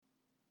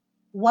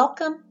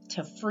Welcome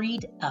to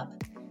Freed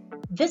Up.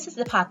 This is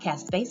the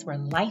podcast space where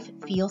life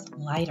feels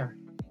lighter.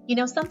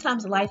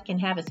 Sometimes life can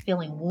have us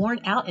feeling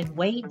worn out and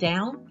weighed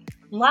down,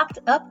 locked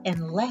up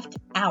and left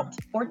out,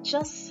 or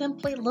just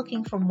simply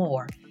looking for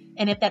more.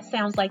 And if that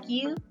sounds like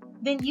you,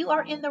 then you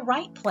are in the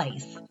right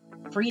place.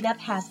 Freed Up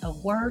has a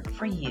word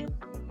for you.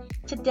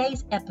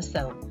 Today's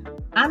episode,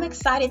 I'm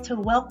excited to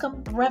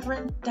welcome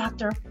Reverend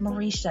Dr.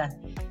 Marisha.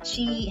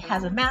 She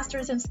has a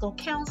master's in school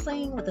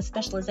counseling with a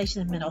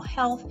specialization in mental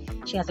health.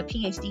 She has a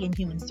PhD in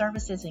human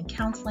services and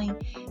counseling,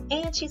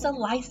 and she's a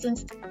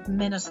licensed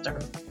minister.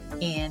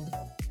 And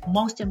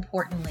most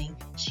importantly,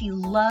 she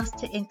loves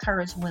to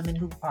encourage women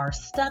who are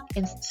stuck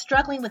and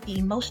struggling with the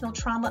emotional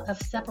trauma of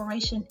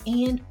separation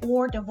and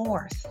or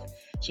divorce.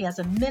 She has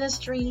a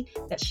ministry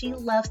that she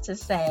loves to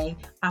say,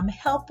 I'm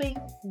helping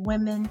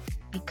women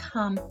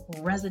become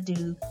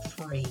residue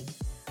free.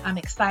 I'm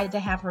excited to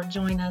have her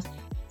join us.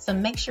 So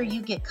make sure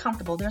you get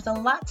comfortable. There's a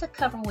lot to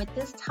cover with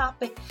this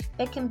topic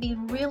that can be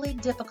really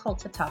difficult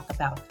to talk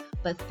about.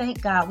 But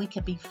thank God we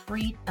can be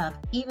freed up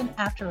even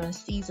after a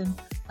season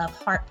of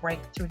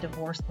heartbreak through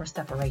divorce or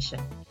separation.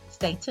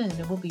 Stay tuned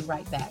and we'll be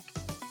right back.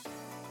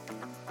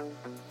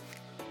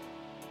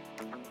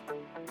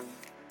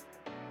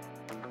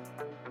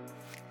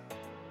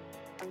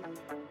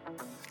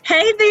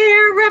 Hey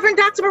there, Reverend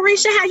Dr.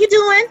 Marisha, how you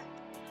doing?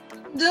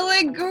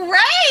 Doing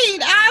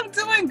great. I'm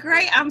doing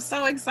great. I'm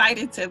so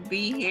excited to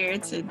be here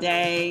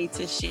today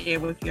to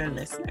share with your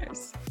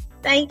listeners.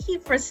 Thank you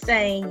for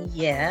saying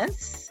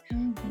yes.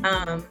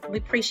 We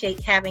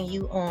appreciate having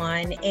you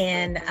on.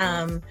 And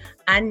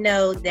I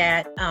know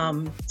that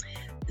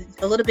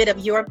a little bit of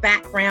your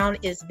background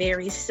is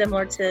very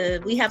similar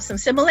we have some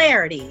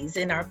similarities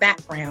in our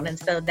background. And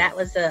so that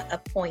was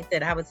a point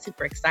that I was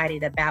super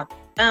excited about.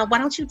 Why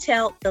don't you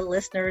tell the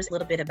listeners a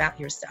little bit about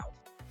yourself?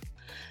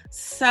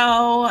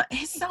 So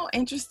it's so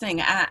interesting.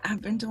 I've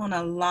been doing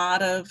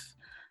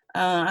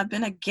I've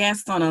been a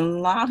guest on a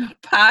lot of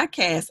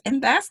podcasts,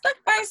 and that's the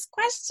first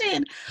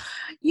question.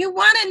 You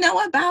want to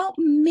know about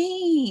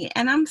me,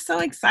 and I'm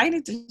so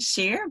excited to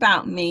share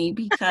about me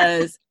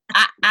because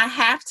I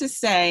have to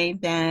say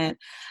that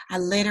I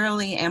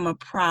literally am a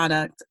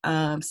product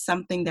of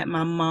something that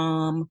my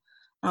mom,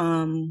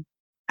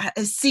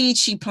 a seed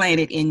she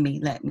planted in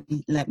me.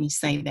 Let me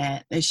say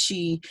that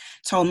she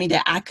told me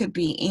that I could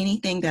be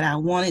anything that I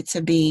wanted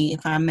to be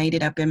if I made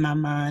it up in my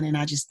mind, and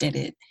I just did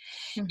it.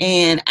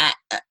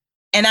 Mm-hmm.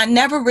 And I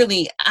never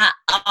really, I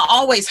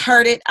always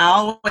heard it.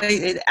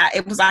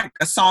 It was like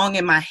a song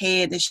in my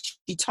head that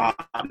she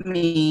taught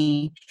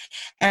me,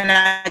 and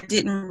I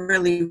didn't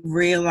really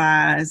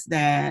realize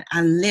that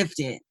I lived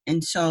it.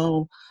 And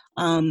so,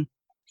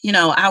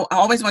 I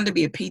always wanted to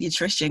be a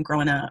pediatrician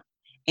growing up,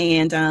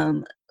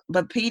 and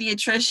but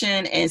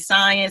pediatrician and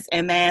science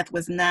and math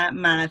was not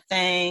my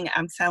thing.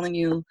 I'm telling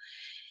you.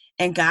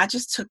 And God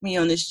just took me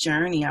on this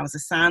journey. I was a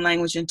sign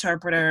language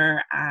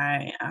interpreter.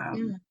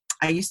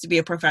 I used to be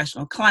a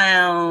professional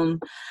clown.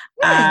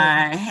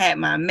 I had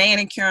my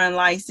manicuring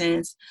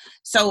license.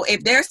 So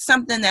if there's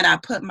something that I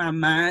put my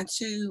mind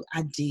to,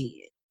 I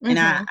did. And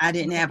I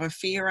didn't have a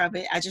fear of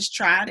it. I just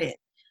tried it.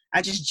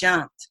 I just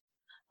jumped.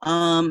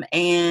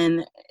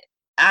 And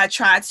I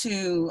tried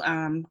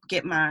to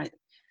get my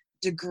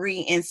degree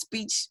in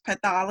speech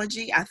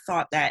pathology. I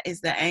thought that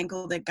is the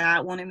angle that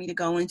God wanted me to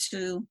go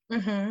into.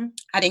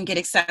 I didn't get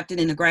accepted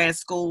into grad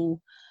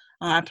school.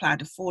 I applied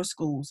to 4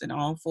 schools, and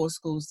all 4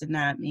 schools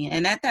denied me.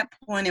 And at that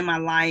point in my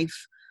life,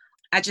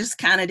 I just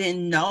kind of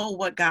didn't know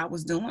what God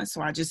was doing.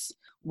 So I just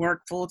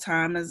worked full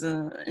time as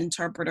an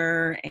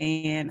interpreter,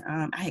 and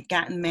I had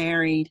gotten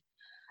married.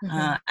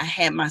 I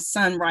had my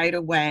son right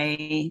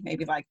away,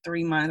 maybe like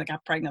 3 months. I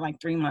got pregnant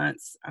like 3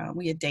 months.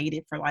 We had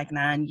dated for like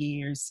 9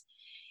 years.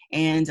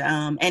 And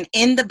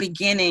in the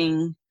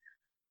beginning,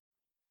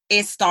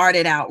 it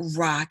started out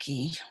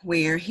rocky,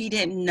 where he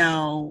didn't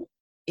know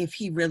if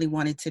he really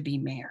wanted to be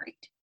married.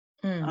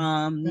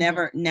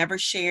 Never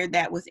shared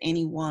that with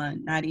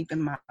anyone, not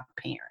even my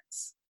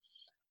parents.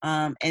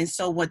 And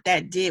so what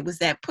that did was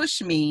that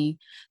pushed me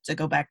to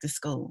go back to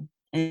school.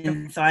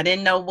 And so I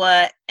didn't know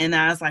what, and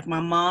I was like,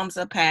 my mom's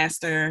a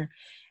pastor.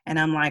 And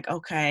I'm like,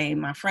 okay,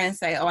 my friends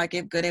say, I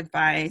give good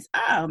advice.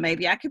 Oh,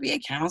 maybe I could be a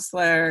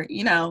counselor,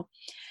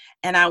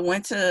 And I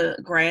went to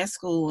grad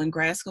school, and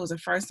grad school was the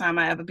first time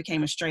I ever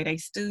became a straight A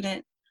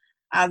student.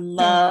 I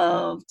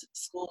loved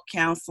school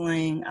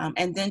counseling,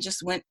 and then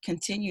just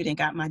continued and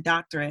got my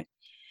doctorate.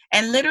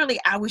 And literally,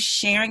 I was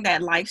sharing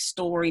that life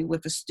story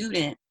with a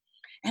student.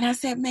 And I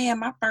said, man,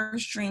 my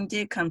first dream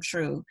did come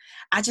true.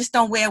 I just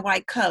don't wear a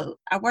white coat.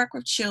 I work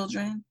with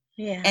children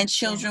and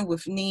children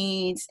with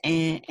needs.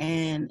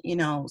 And,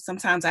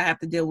 sometimes I have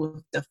to deal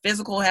with the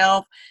physical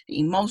health, the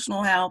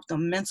emotional health, the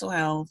mental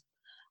health.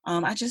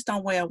 I just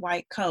don't wear a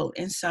white coat.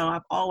 And so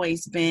I've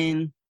always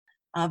been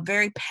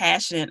very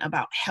passionate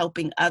about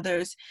helping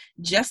others,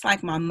 just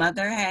like my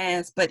mother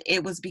has. But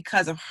it was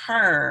because of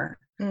her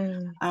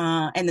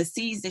and the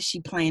seeds that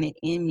she planted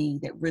in me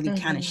that really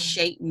kind of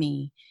shaped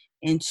me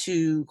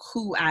into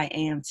who I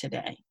am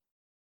today.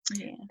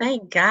 Yeah.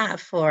 Thank God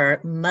for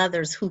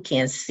mothers who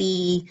can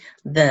see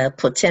the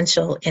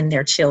potential in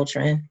their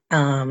children.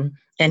 And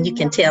you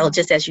can tell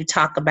just as you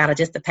talk about it,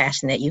 just the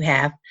passion that you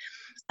have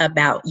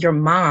about your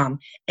mom.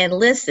 And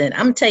listen,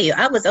 I'm telling you,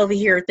 I was over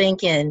here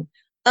thinking,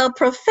 a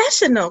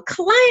professional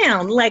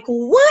clown. Like,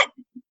 what?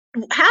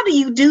 How do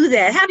you do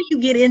that? How do you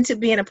get into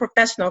being a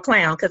professional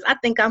clown? Because I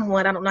think I'm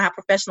one. I don't know how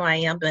professional I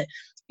am, but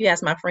you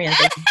ask my friends,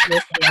 they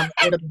will say I'm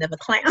a little bit of a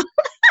clown.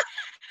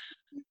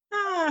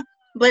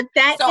 But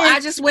that So is I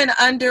just went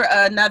under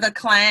another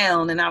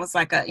clown, and I was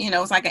like it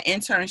was like an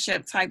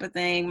internship type of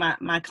thing.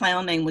 My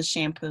clown name was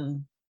Shampoo.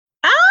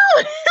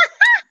 oh,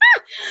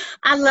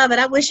 I love it.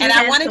 I wish you And I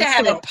had wanted some to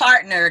have a clips.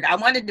 partner. I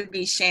wanted to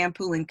be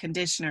Shampoo and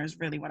Conditioner is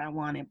really what I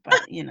wanted.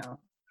 But,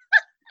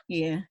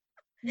 yeah.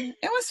 It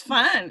was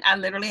fun. I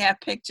literally have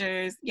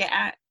pictures.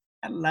 Yeah,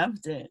 I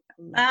loved it.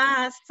 I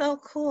loved it. So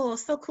cool.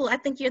 So cool. I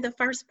think you're the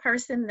first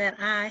person that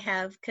I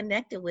have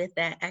connected with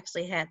that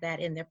actually had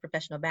that in their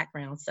professional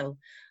background. So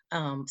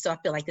I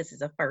feel like this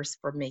is a first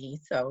for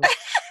me. So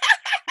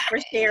for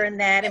sharing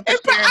that and for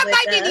sharing I with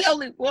might be us. the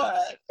only one.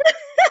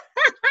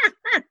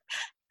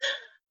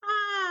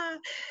 Ah,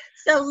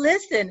 so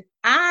listen,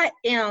 I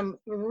am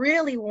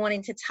really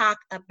wanting to talk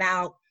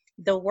about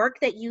the work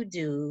that you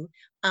do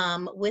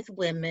with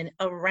women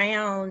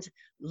around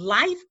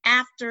life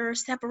after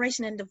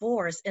separation and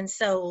divorce. And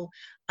so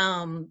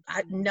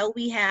I know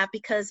we have,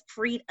 because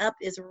Freed Up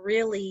is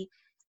really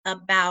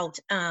about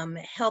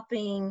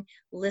helping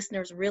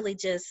listeners really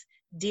just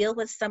deal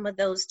with some of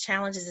those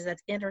challenges at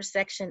the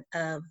intersection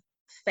of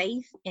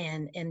faith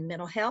and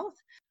mental health.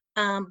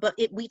 But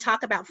we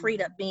talk about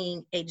Freed Up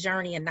being a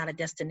journey and not a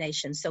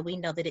destination. So we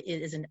know that it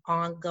is an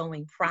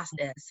ongoing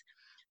process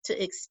to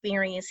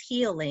experience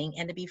healing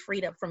and to be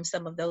freed up from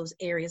some of those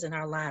areas in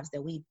our lives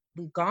that we've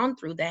gone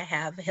through that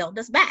have held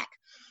us back.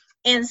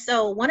 And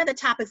so one of the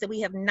topics that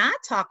we have not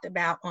talked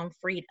about on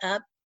Freed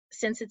Up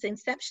since its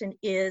inception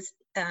is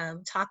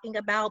talking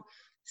about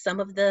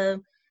some of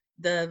the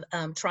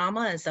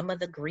trauma and some of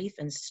the grief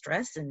and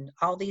stress and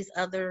all these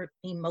other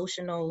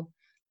emotional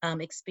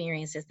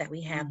experiences that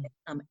we have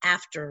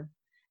after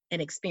an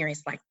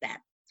experience like that.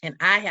 And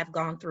I have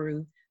gone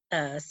through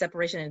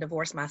separation and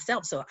divorce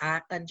myself, so I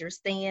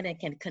understand and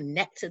can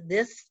connect to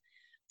this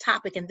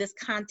topic and this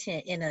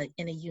content in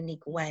a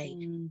unique way.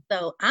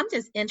 So I'm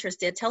just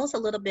interested. Tell us a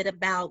little bit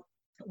about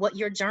what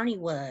your journey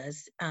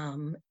was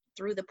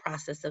through the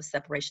process of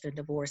separation and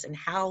divorce, and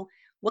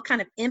what kind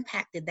of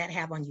impact did that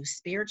have on you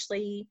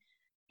spiritually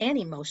and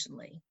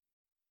emotionally?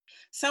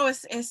 So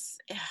it's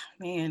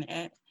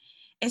man,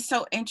 it's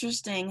so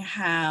interesting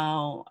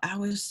how I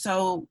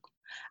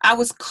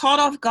was caught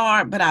off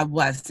guard, but I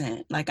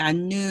wasn't. Like, I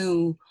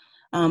knew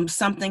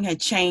something had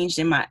changed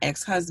in my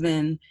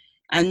ex-husband.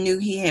 I knew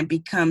he had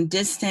become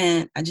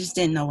distant. I just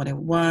didn't know what it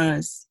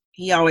was.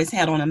 He always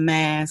had on a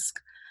mask.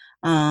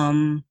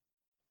 And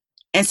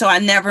so I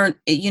never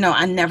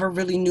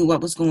really knew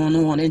what was going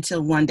on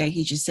until one day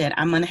he just said,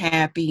 I'm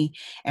unhappy.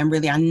 And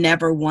really, I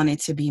never wanted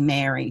to be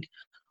married,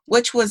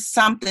 which was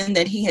something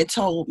that he had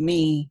told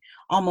me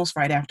almost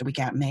right after we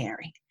got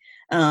married.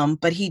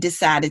 But he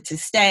decided to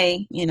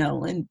stay,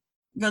 and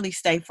really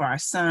stay for our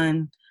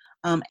son.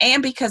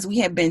 And because we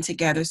had been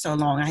together so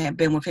long, I had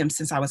been with him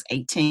since I was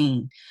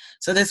 18.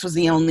 So this was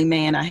the only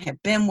man I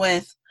had been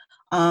with.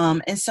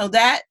 And so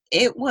that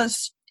it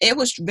was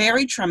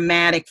very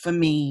traumatic for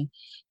me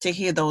to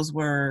hear those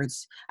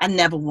words. I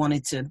never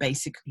wanted to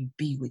basically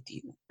be with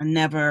you. I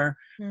never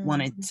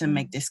wanted to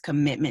make this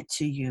commitment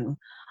to you.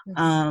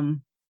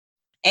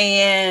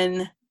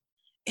 And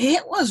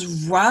it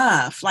was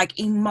rough. Like,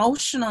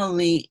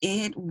 emotionally,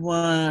 it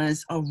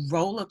was a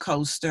roller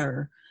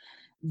coaster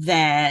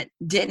that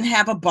didn't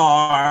have a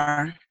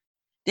bar,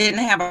 didn't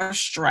have a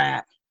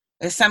strap.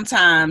 And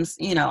sometimes,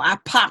 I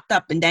popped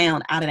up and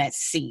down out of that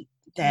seat.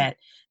 That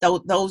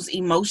those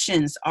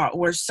emotions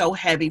were so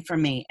heavy for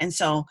me. And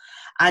so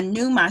I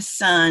knew my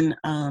son,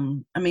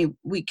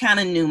 we kind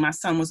of knew my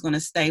son was going to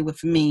stay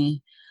with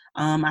me.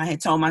 I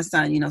had told my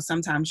son,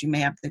 sometimes you may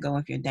have to go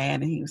with your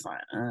dad. And he was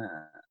like,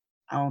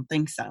 I don't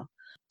think so.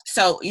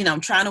 So,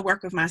 I'm trying to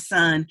work with my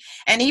son.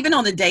 And even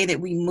on the day that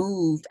we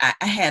moved, I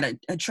had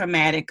a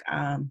traumatic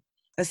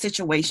a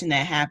situation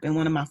that happened.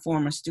 One of my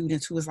former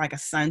students, who was like a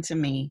son to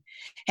me,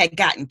 had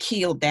gotten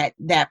killed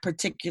that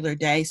particular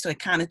day. So it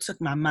kind of took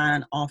my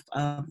mind off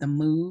of the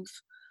move.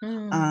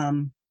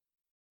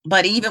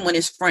 But even when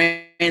his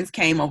friends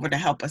came over to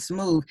help us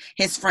move,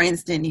 his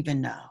friends didn't even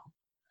know.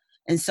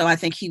 And so I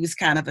think he was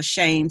kind of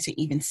ashamed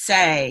to even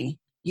say,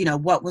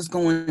 what was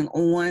going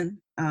on.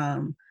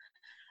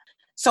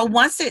 So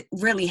once it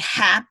really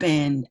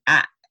happened,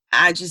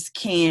 I just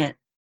can't.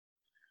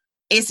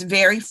 It's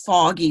very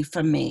foggy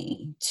for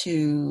me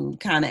to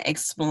kind of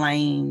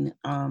explain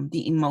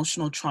the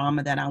emotional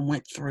trauma that I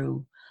went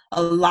through.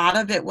 A lot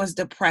of it was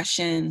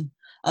depression.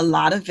 A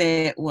lot of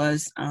it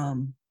was,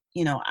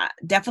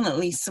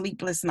 definitely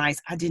sleepless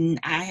nights.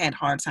 I had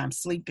hard time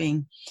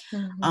sleeping.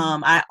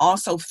 I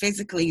also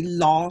physically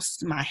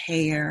lost my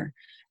hair.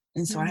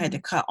 And so I had to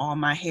cut all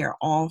my hair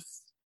off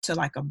to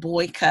like a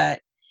boy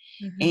cut.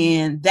 Mm-hmm.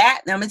 And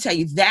that, I'm going to tell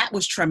you, that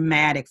was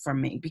traumatic for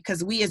me,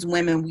 because we as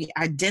women, we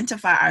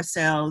identify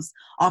ourselves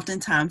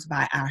oftentimes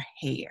by our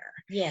hair,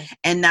 Yes.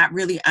 and not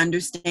really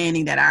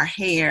understanding that our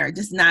hair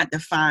does not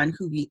define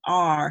who we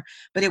are.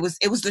 But it was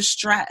the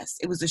stress.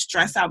 It was the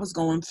stress I was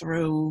going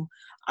through.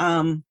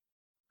 And,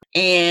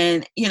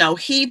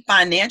 he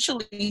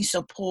financially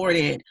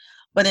supported,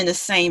 but in the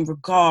same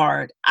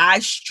regard, I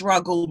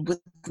struggled with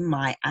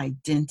my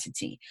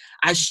identity.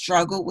 I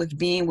struggled with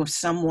being with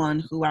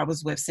someone who I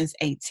was with since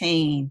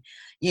 18,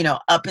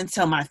 up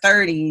until my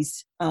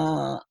 30s.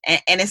 And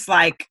it's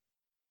like,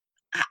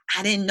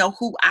 I didn't know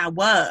who I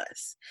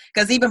was.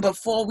 Because even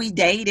before we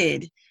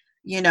dated,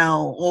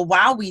 or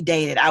while we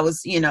dated, I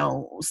was,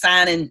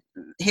 signing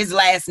his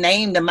last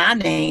name to my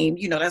name.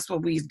 That's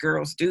what we as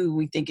girls do.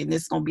 We thinking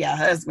this is going to be our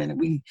husband. And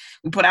we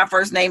put our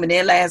first name and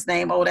their last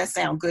name. Oh, that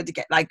sounds good to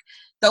get. Like,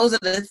 those are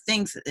the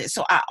things.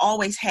 So I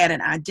always had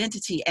an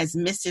identity as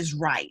Mrs.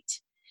 Wright,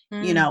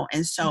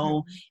 and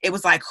so it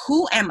was like,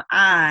 who am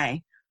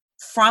I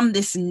from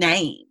this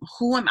name?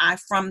 Who am I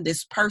from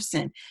this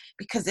person?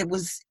 Because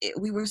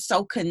we were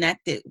so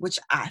connected, which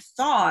I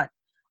thought,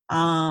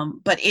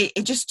 but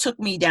it just took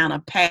me down a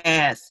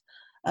path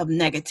of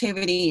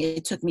negativity.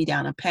 It took me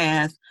down a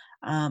path.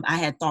 I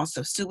had thoughts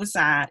of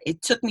suicide.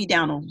 It took me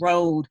down a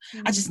road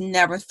I just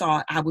never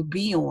thought I would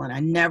be on.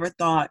 I never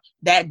thought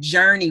that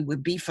journey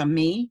would be for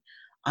me.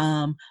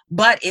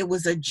 But it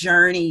was a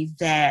journey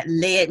that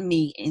led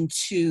me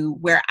into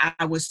where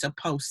I was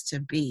supposed to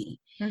be.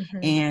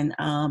 And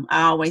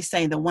I always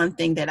say the one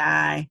thing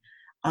that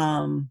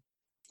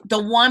the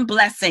one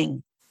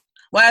blessing,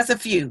 well, there's a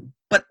few,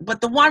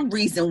 but the one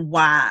reason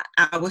why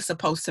I was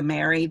supposed to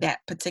marry that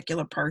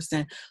particular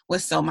person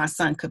was so my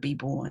son could be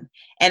born.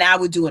 And I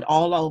would do it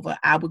all over.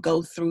 I would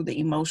go through the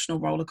emotional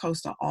roller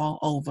coaster all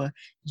over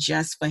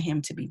just for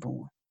him to be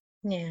born.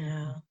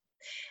 Yeah.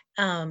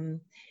 And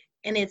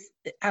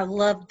I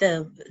love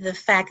the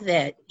fact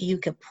that you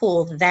could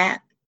pull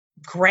that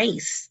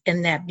grace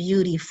and that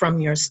beauty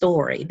from your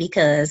story,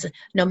 because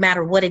no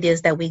matter what it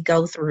is that we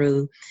go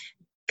through,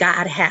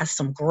 God has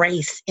some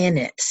grace in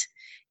it.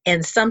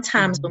 And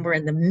sometimes when we're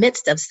in the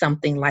midst of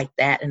something like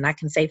that, and I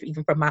can say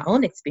even from my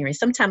own experience,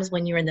 sometimes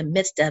when you're in the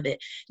midst of it,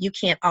 you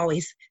can't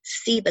always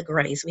see the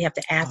grace. We have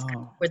to ask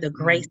for the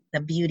grace, the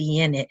beauty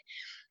in it.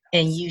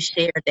 And you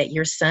shared that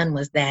your son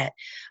was that.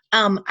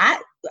 I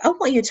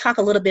want you to talk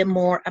a little bit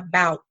more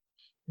about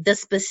the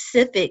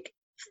specific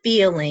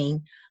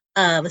feeling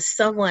of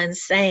someone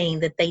saying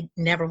that they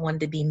never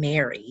wanted to be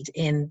married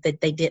and that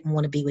they didn't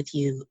want to be with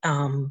you.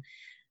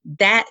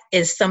 That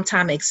is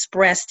sometimes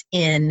expressed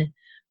in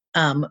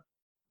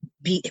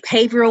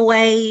behavioral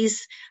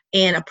ways,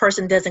 and a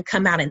person doesn't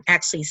come out and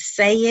actually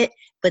say it.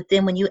 But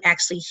then when you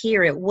actually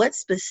hear it, what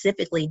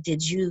specifically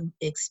did you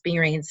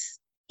experience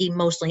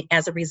emotionally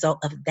as a result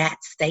of that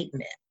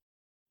statement?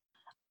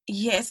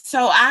 Yes.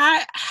 So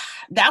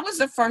that was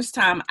the first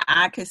time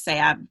I could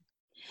say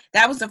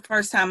that was the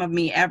first time of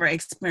me ever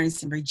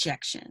experiencing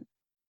rejection.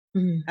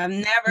 I've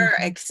never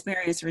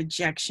experienced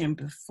rejection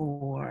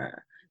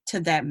before to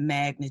that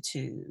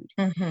magnitude.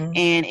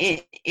 And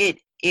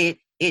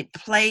it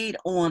played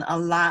on a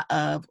lot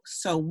of,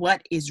 so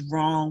what is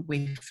wrong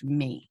with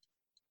me?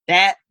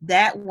 That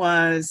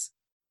was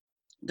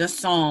the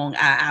song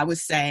I would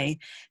say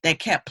that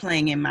kept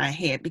playing in my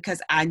head,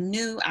 because I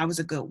knew I was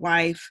a good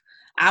wife.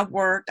 I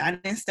worked. I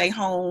didn't stay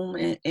home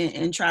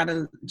and try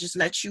to just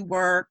let you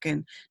work.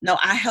 And no,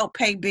 I helped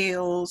pay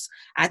bills.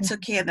 I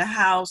took care of the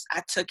house.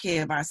 I took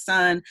care of our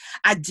son.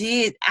 I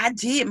did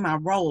my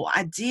role.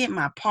 I did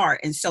my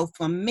part. And so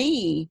for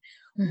me,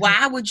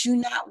 why would you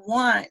not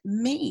want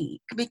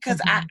me?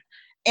 Because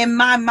in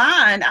my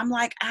mind, I'm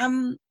like,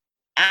 I'm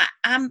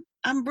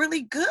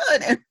really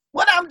good at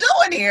what I'm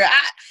doing here.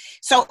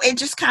 So it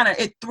just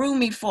it threw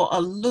me for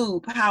a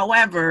loop.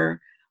 However,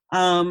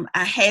 I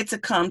had to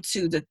come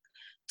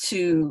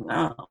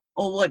or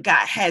what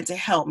God had to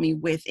help me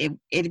with.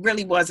 It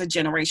really was a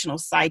generational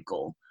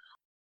cycle,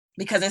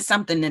 because it's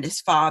something that his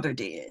father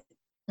did.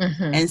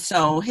 And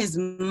so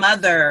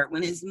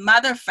when his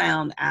mother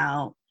found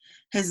out,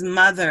 his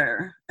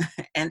mother,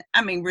 and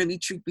I mean, really,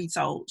 truth be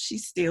told,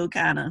 she's still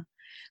kind of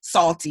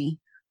salty.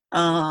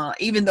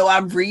 Even though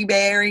I'm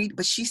remarried,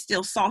 but she's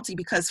still salty,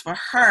 because for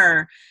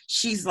her,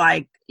 she's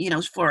like,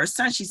 for her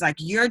son, she's like,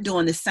 you're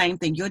doing the same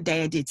thing your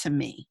dad did to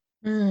me.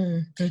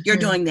 You're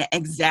doing the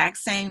exact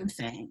same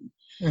thing.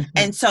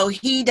 And so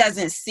he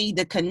doesn't see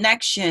the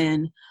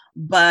connection,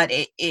 but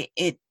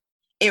it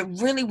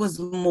really was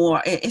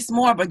it's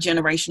more of a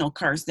generational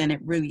curse than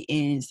it really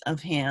is of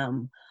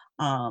him.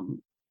 I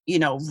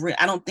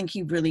don't think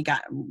he really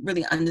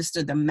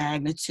understood the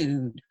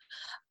magnitude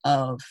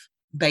of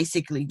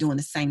basically doing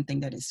the same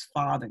thing that his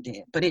father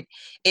did. But it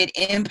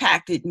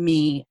impacted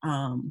me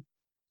I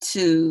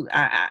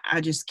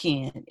just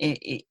can't.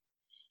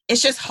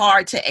 It's just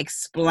hard to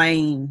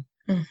explain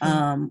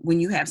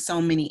when you have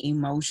so many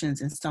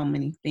emotions and so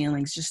many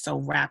feelings just so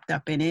wrapped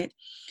up in it.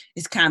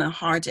 It's kind of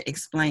hard to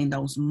explain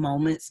those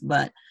moments,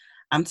 but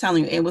I'm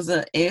telling you, it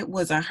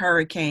was a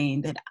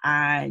hurricane that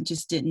I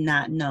just did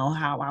not know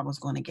how I was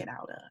going to get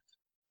out of.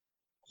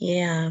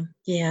 Yeah,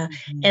 yeah.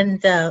 Mhm.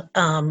 And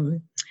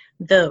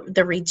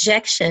the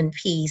rejection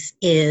piece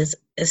is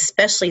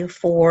especially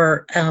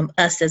for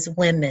us as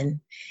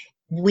women.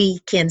 We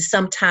can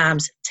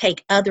sometimes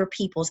take other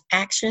people's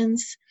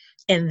actions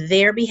and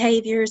their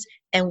behaviors,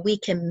 and we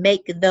can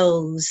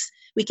internalize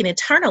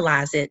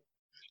it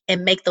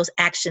and make those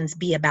actions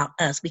be about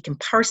us. We can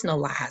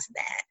personalize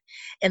that.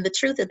 And the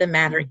truth of the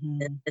matter is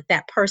Mhm. that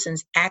that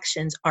person's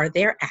actions are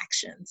their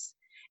actions,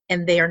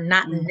 and they are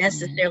not Mhm.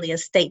 necessarily a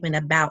statement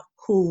about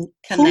who we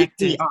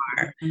Connected.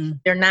 are. Mhm.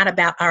 They're not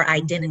about our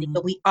identity, Mhm.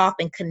 but we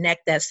often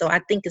connect that. So I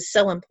think it's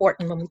so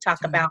important when we talk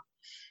So, about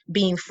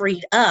being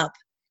freed up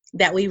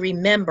that we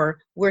remember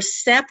we're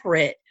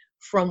separate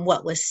from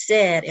what was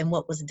said and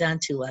what was done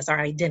to us. Our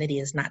identity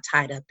is not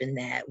tied up in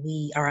that.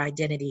 Our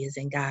identity is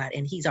in God,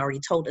 and He's already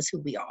told us who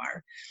we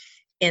are.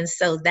 And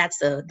so that's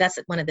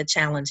one of the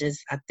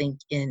challenges, I think,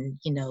 in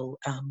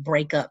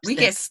breakups. we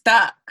That get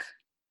stuck.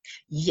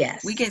 We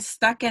yes. get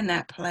stuck in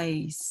that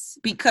place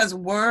because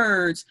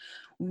words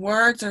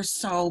are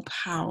so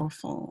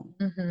powerful.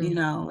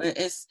 Hmm.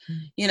 It's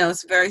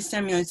very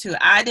similar to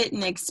I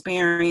didn't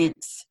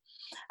experience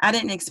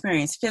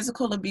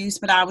physical abuse,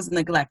 but I was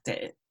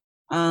neglected.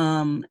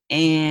 And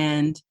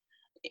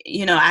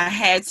I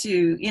had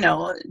to,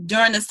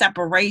 during the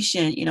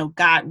separation,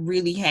 God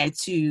really had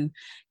to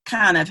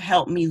kind of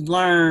help me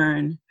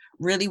learn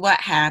really what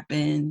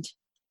happened,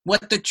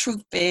 what the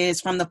truth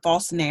is from the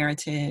false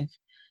narrative.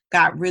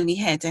 God really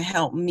had to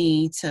help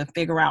me to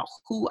figure out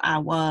who I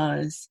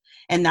was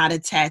and not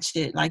attach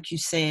it, like you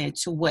said,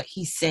 to what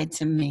He said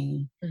to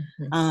me.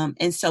 Hmm.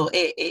 And so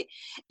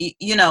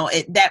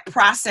that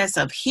process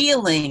of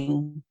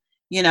healing,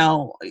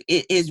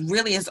 it is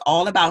really is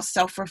all about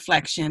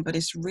self-reflection, but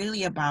it's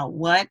really about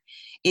what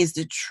is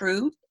the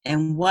truth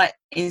and what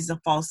is the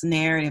false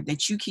narrative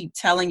that you keep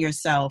telling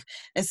yourself.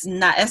 It's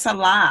a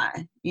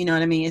lie. You know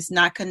what I mean? It's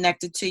not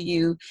connected to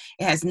you.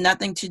 It has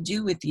nothing to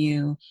do with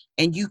you.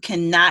 And you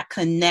cannot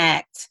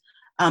connect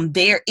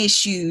their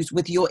issues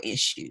with your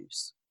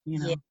issues, you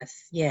Yes, know?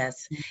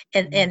 yes.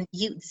 And Mhm. and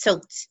you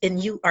so in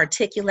you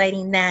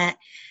articulating that,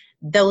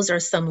 those are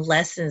some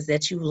lessons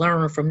that you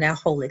learn from that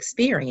whole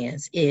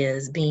experience,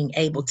 is being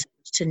able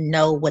to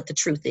know what the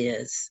truth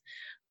is,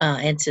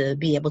 and to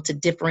be able to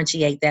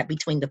differentiate that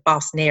between the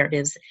false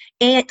narratives.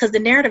 And because the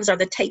narratives are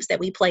the tapes that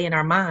we play in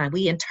our mind,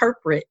 we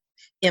interpret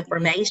Yeah,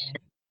 information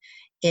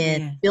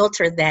and yeah.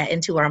 filter that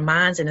into our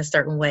minds in a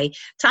certain way.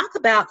 Talk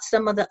about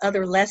some of the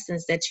other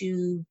lessons that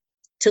you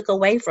took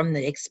away from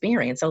the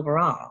experience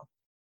overall.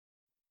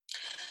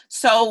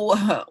 So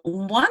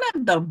one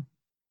of the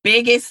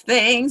biggest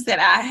things that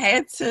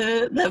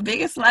the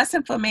biggest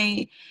lesson for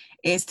me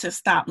is to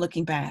stop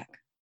looking back.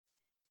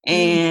 Mm.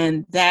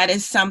 And that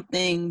is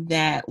something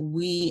that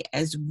we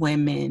as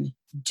women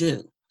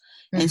do.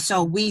 And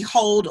so we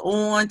hold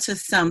on to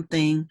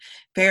something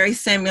very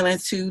similar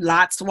to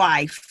Lot's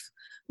wife,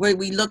 where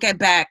we looking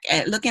back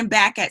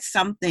at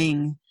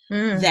something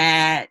Mm.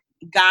 that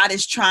God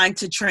is trying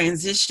to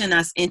transition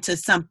us into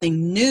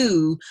something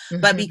new,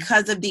 but Mhm.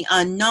 because of the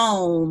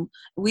unknown,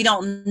 we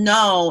don't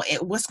know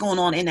what's going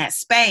on in that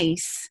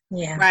space,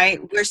 Yeah. right?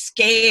 We're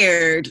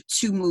scared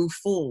to move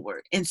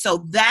forward. And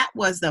so that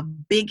was the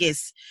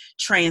biggest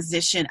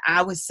transition,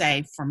 I would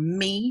say, for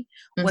me,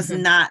 was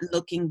Mhm. not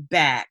looking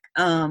back.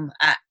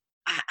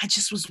 I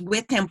just was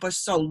with him for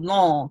so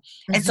long.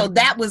 And so Mhm.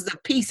 that was the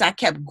piece I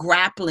kept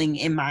grappling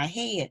in my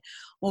head.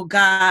 Well,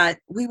 God,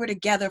 we were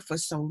together for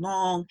so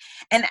long.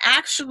 And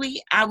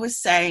actually, I would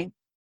say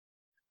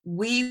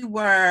we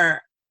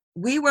were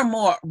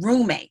more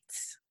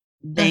roommates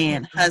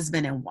than Mhm.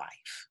 husband and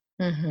wife.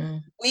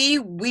 Mhm. We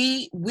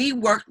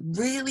worked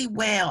really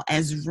well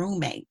as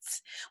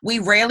roommates. We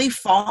rarely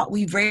fought,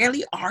 we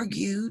rarely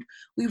argued,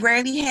 we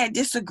rarely had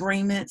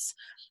disagreements.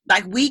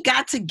 Like, we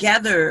got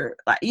together,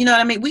 like, you know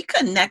what I mean? We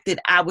connected,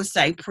 I would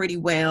say, pretty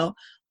well,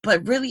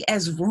 but really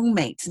as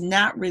roommates,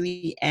 not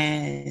really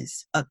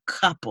as a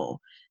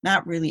couple.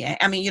 Not really.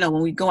 I mean,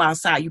 when we go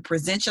outside, you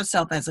present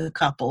yourself as a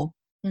couple,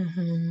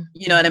 Mhm.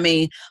 you know what I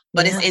mean?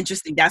 But it's Yeah.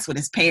 interesting. That's what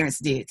his parents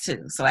did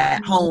too. So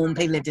at home,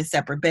 they lived in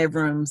separate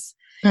bedrooms.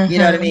 You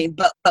know what I Mhm. mean?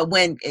 But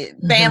when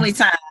family Mhm.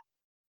 time,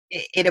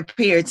 it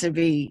appeared to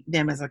be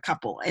them as a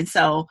couple, and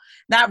so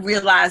not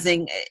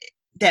realizing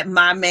that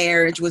my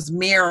marriage was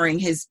mirroring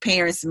his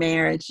parents'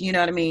 marriage. You know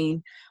what I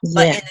mean?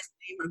 But Yeah. in the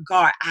same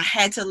regard, I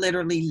had to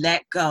literally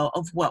let go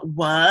of what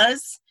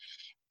was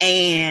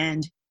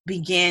and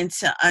begin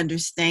to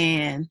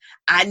understand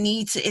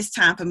it's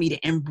time for me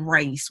to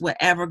embrace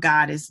whatever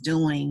God is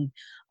doing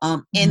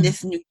in Mhm.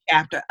 this new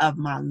chapter of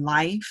my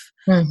life.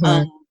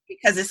 Mhm.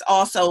 Because it's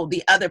also,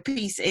 the other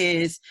piece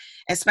is,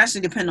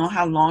 especially depending on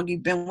how long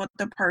you've been with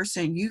the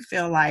person, you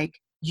feel like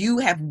you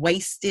have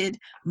wasted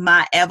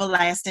my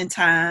everlasting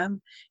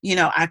time.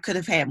 I could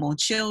have had more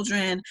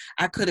children.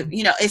 I could have,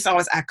 it's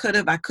always I could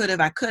have.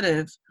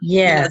 The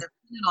Yes.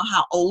 depending on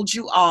how old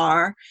you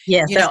are.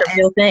 Yes, You that's know, a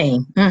real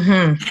thing.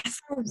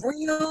 that's a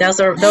real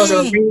Those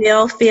are thing.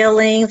 real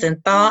feelings and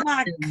Oh thoughts.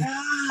 my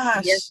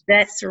And yes, gosh.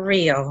 that's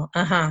real.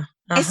 Uh-huh.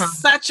 It's Uh-huh.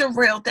 such a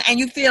real thing. And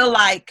you feel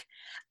like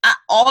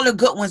all the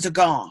good ones are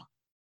gone.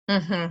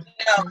 Mm-hmm.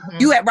 You know, Mm-hmm.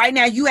 you at right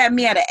now, you have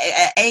me at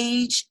an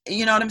age,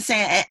 you know what I'm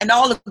saying? And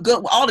all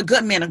the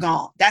good men are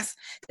gone. That's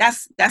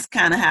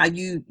kind of how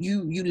you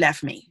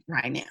left me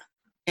right now.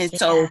 And Yeah.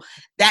 so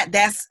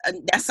that's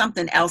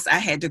something else I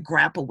had to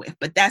grapple with.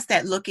 But that's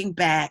that looking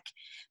back,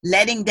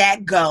 letting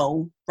that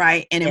go,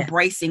 right? And Yeah.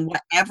 embracing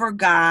whatever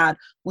God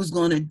was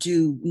going to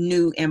do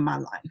new in my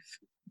life.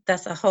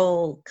 That's a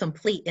whole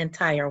complete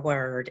entire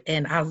word.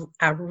 And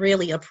I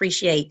really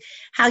appreciate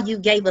how you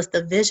gave us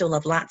the visual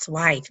of Lot's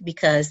wife,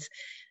 because,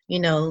 you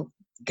know,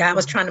 God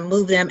was trying to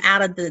move them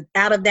out of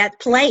that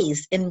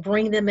place and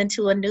bring them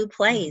into a new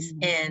place.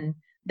 And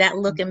that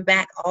looking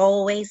back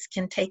always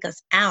can take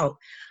us out.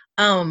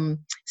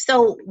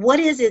 So what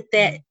is it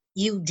that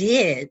you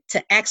did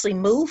to actually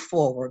move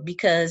forward?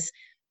 Because,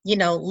 you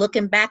know,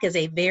 looking back is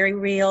a very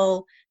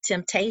real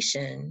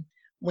temptation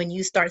when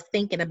you start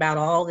thinking about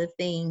all the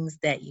things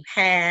that you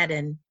had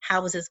and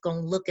how is this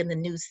going to look in the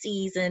new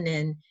season.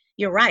 And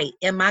you're right.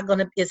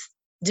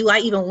 Do I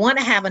even want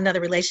to have another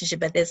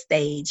relationship at this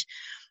stage?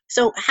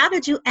 So how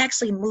did you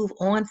actually move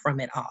on from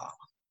it all?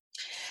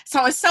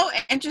 So it's so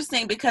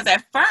interesting because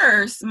at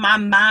first my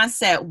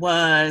mindset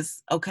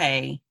was,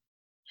 okay,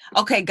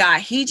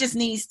 God, he just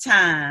needs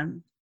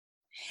time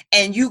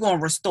and you're going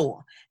to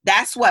restore.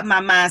 That's what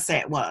my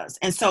mindset was.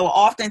 And so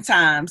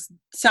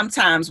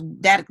sometimes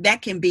that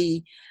can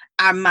be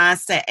our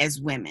mindset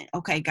as women.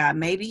 Okay, God,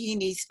 maybe he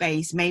needs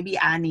space. Maybe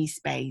I need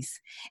space.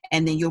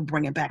 And then you'll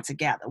bring it back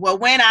together. Well,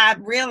 when I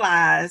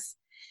realized,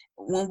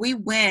 when we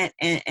went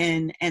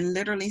and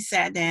literally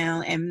sat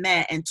down and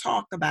met and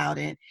talked about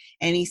it,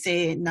 and he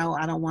said, no,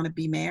 I don't want to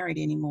be married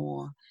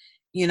anymore,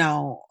 you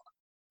know,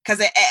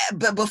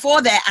 but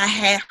before that, I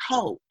had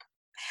hope.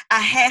 I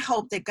had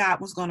hope that God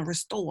was going to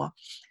restore.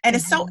 And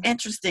it's so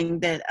interesting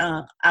that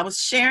I was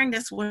sharing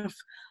this with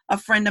a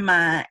friend of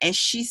mine, and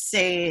she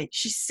said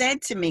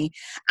to me,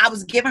 I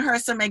was giving her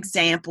some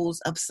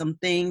examples of some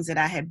things that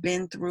I had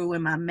been through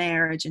in my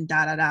marriage and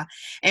da da da.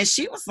 And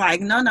she was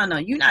like, no,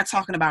 you're not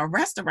talking about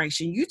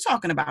restoration. You're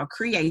talking about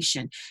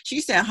creation.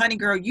 She said, honey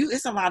girl,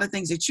 it's a lot of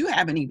things that you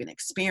haven't even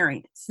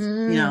experienced,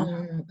 you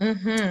know?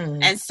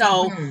 And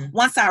so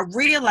once I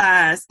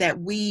realized that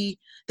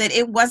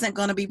it wasn't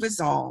going to be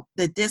resolved,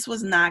 that this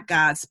was not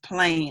God's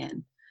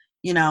plan,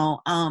 you know,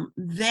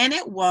 then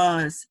it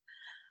was,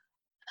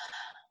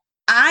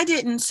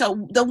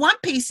 so the one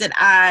piece that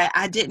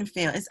I didn't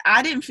feel is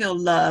I didn't feel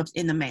loved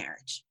in the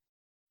marriage.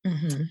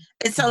 And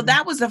so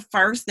that was the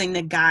first thing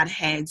that God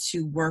had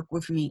to work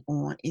with me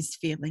on, is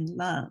feeling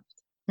loved,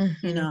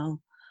 you know.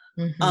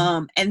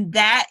 And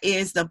that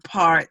is the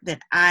part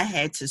that I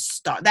had to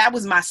start. That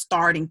was my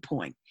starting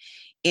point,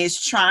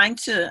 is trying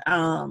to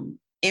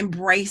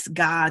embrace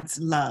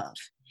God's love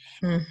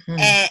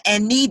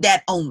and need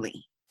that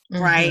only,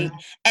 right?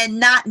 And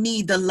not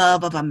need the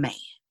love of a man.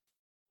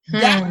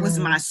 That was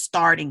my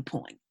starting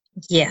point.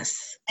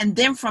 Yes. And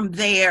then from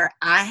there,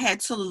 I had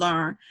to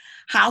learn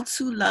how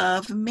to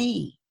love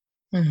me.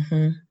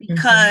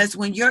 Because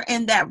when you're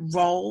in that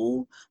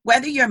role,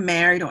 whether you're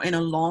married or in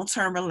a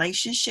long-term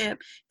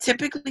relationship,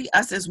 typically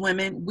us as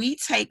women, we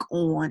take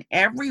on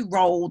every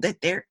role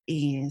that there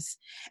is,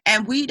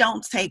 and we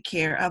don't take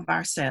care of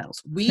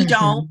ourselves. We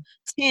don't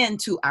tend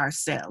to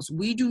ourselves.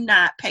 We do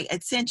not pay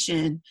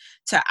attention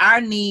to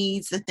our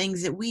needs, the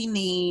things that we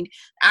need,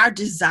 our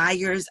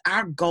desires,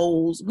 our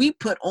goals. We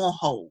put on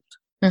hold.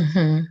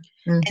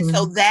 And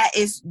so that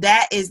is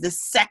the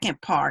second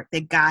part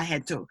that God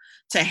had to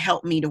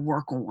help me to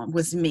work on,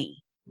 was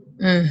me.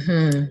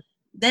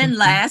 Then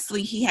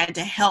lastly, he had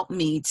to help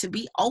me to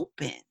be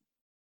open.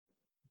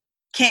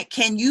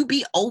 Can you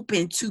be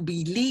open to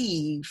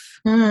believe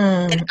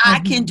that I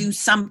can do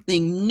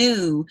something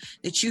new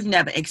that you've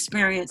never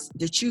experienced,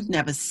 that you've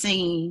never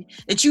seen,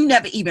 that you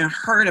never even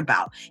heard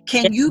about?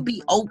 Can you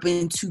be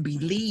open to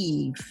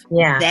believe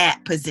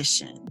that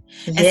position?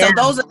 And so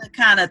those are the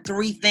kind of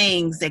three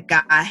things that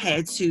God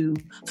had to,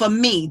 for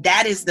me,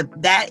 that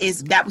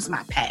was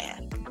my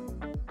path.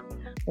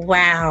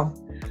 Wow.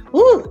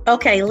 Ooh,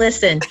 okay,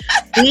 listen.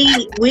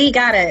 we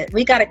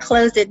gotta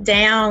close it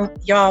down,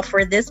 y'all,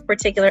 for this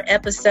particular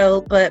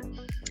episode, but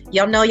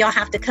y'all know y'all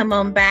have to come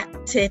on back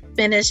to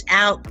finish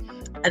out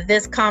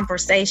this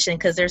conversation,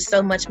 because there's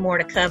so much more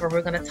to cover.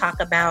 We're going to talk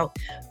about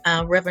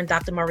Reverend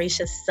Dr.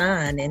 Marisha's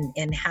son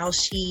and how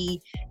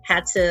she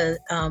had to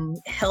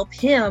help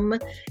him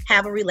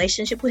have a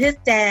relationship with his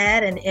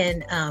dad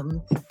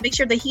and make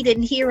sure that he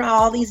didn't hear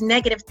all these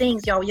negative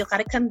things. Y'all got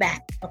to come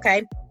back,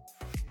 okay?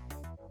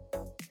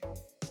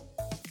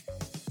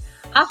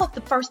 I hope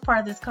the first part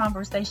of this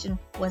conversation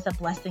was a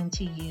blessing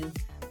to you.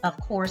 Of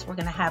course, we're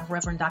going to have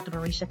Reverend Dr.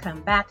 Marisha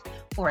come back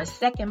for a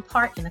second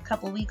part in a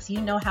couple of weeks.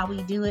 You know how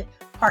we do it.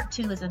 Part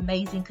 2 is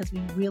amazing because we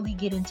really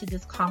get into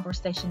this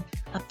conversation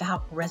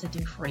about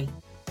residue free.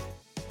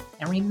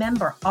 And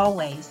remember,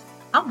 always,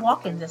 I'm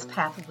walking this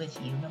path with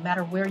you. No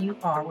matter where you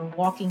are, we're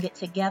walking it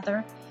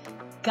together.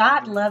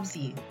 God loves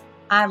you.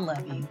 I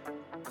love you.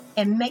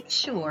 And make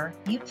sure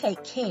you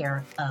take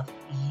care of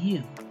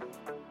you.